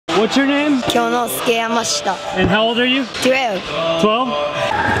What's your name? Kyonosuke Yamashita. And how old are you? 12. 12?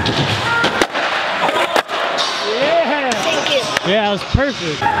 Yeah! Thank you. Yeah, that was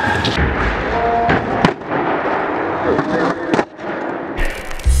perfect.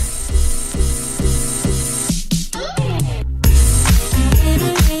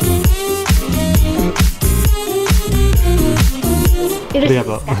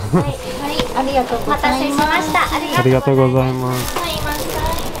 Arigatou.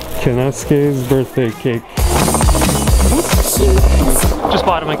 Kyonosuke'S birthday cake. Just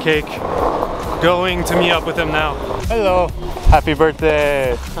bought him a cake. Going to meet up with him now. Hello. Happy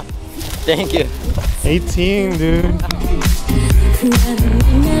birthday. Thank you. 18, dude.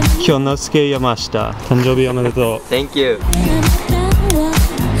 Kyonosuke Yamashita. 誕生日おめでとう. Thank you.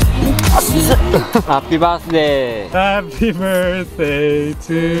 Happy birthday. Happy birthday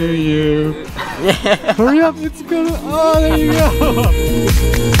to you. Hurry up, it's gonna. Oh, there you go.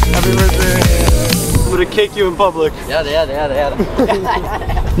 Happy birthday. I'm gonna cake you in public. Yada yada yada yada.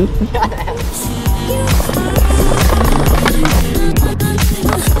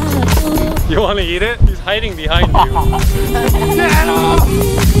 You wanna eat it? He's hiding behind you.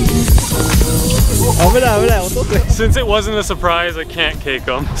 Since it wasn't a surprise, I can't cake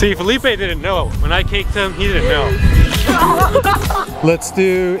him. See, Felipe didn't know. When I caked him, he didn't know. Let's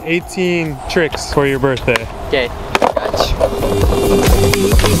do 18 tricks for your birthday. Okay, gotcha.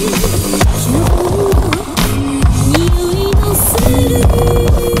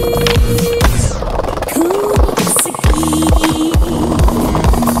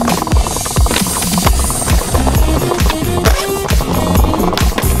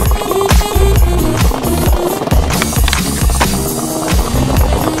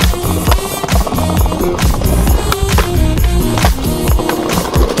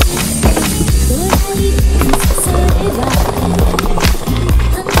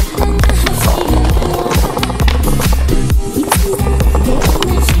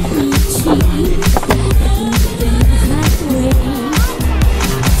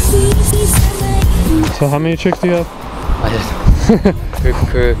 So how many tricks do you have?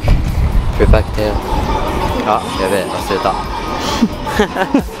 Cook back tail. Ah, やべえ、忘れた。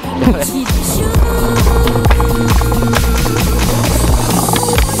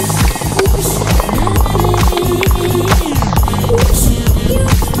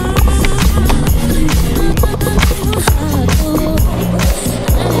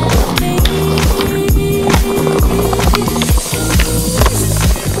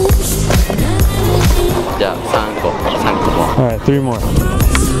じゃあ3個も。Alright, 3 more.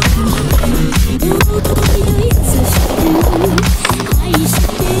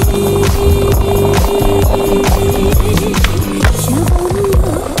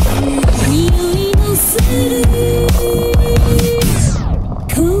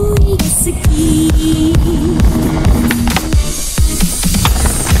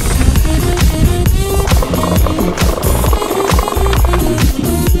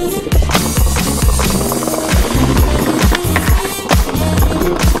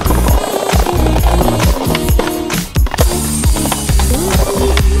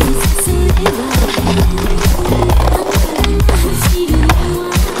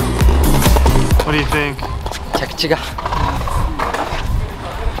 What do you think? 着地が。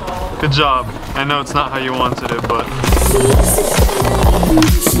Good job. I know it's not how you wanted it, but.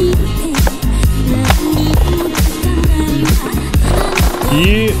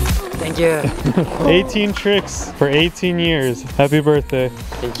 Yeah. Thank you. 18 tricks for 18 years. Happy birthday.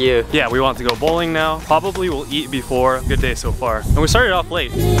 Thank you. Yeah, we want to go bowling now. Probably we'll eat before. Good day so far. And we started off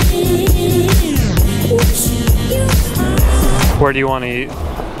late. Where do you want to eat?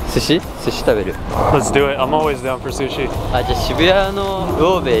 寿司食べる。 Let's do it. I'm always down for sushi. あ、じゃあ渋谷の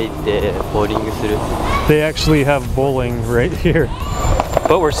魚べい行ってボーリングする。 They actually have bowling right here.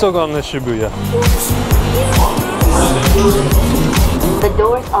 But we're still going to Shibuya. The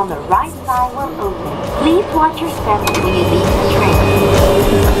doors on the right side will open. Please watch your steps when you leave the train.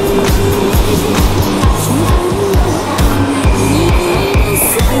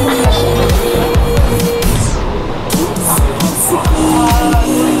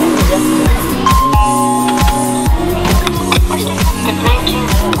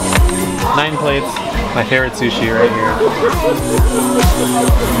 9 plates. My favorite sushi right here.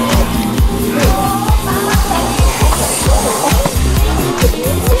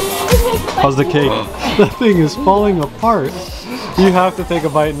 How's the cake? That thing is falling apart. You have to take a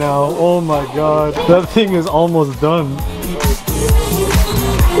bite now. Oh my god. That thing is almost done.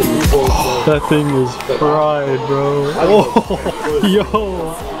 That thing is fried, bro. Oh, yo.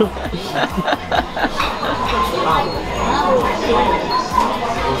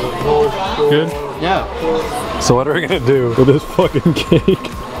 Good? Yeah. So what are we gonna do with this fucking cake?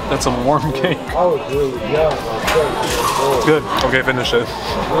 That's a warm cake. Good. Okay, finish it.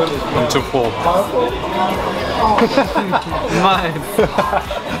 I'm too full. Mine.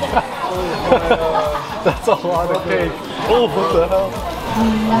 That's a lot of cake. Oh, what the hell?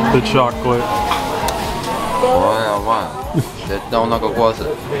 The chocolate.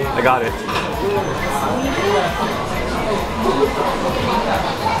 I got it.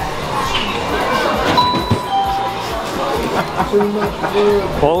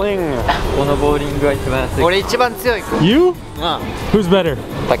 Bowling. このボーリングが一番強い。俺一番強い。 You? Who's better?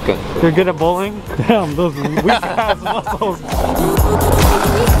 たっくん。 You're good at bowling? Damn, those weak ass muscles.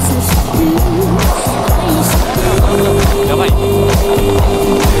 やばい。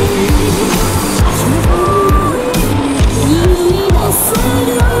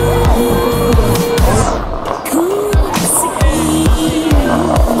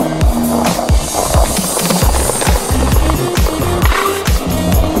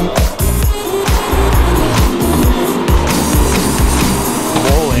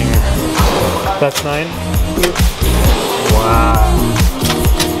That's 9. Wow.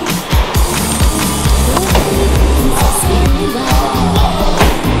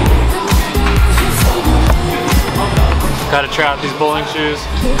 Gotta try out these bowling shoes.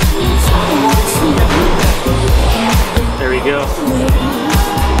 There we go.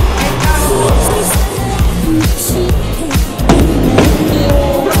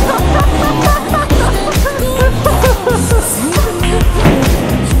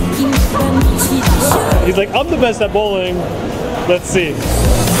 He's like, I'm the best at bowling. Let's see.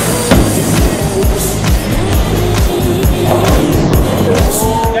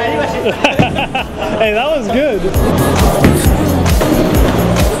 Hey, that was good.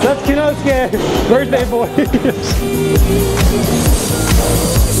 That's Kyonosuke. Birthday boy.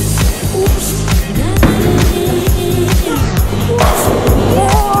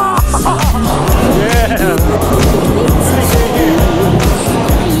 Yeah.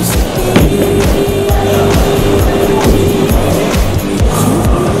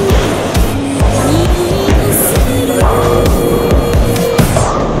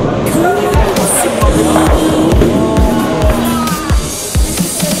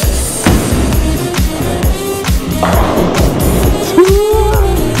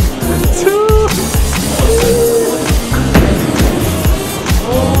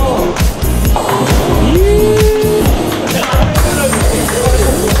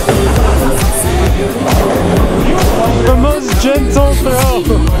 Gentle throw.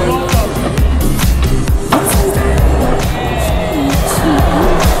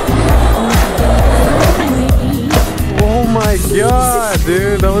 Oh my god,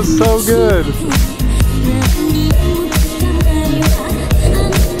 dude, that was so good.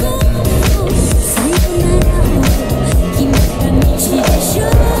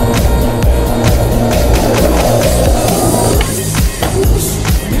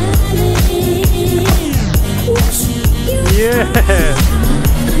 Yeah.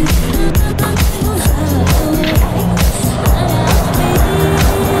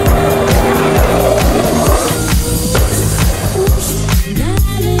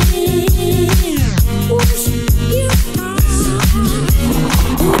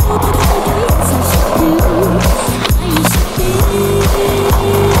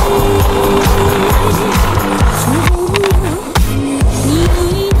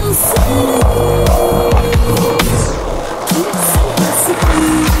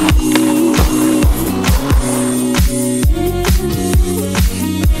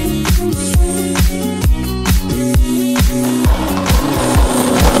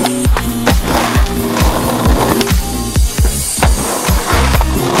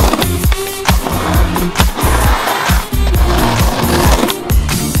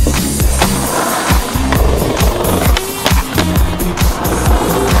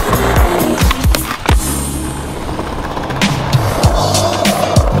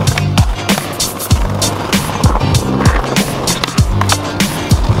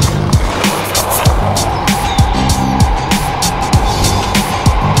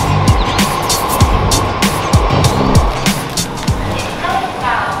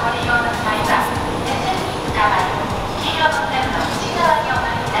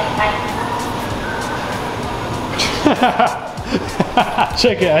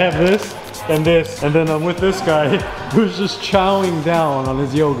 Check it, I have this, and then I'm with this guy who's just chowing down on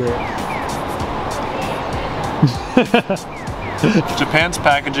his yogurt. Japan's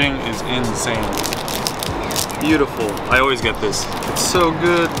packaging is insane. Beautiful. I always get this. It's so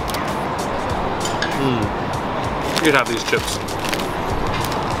good. You could have these chips.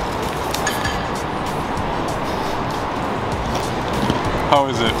 How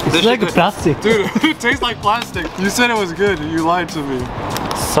is it? It's like plastic. Dude, it tastes like plastic. You said it was good. You lied to me.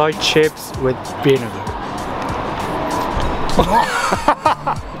 Soy chips with vinegar.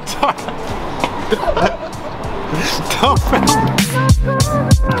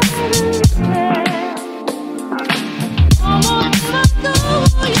 Don't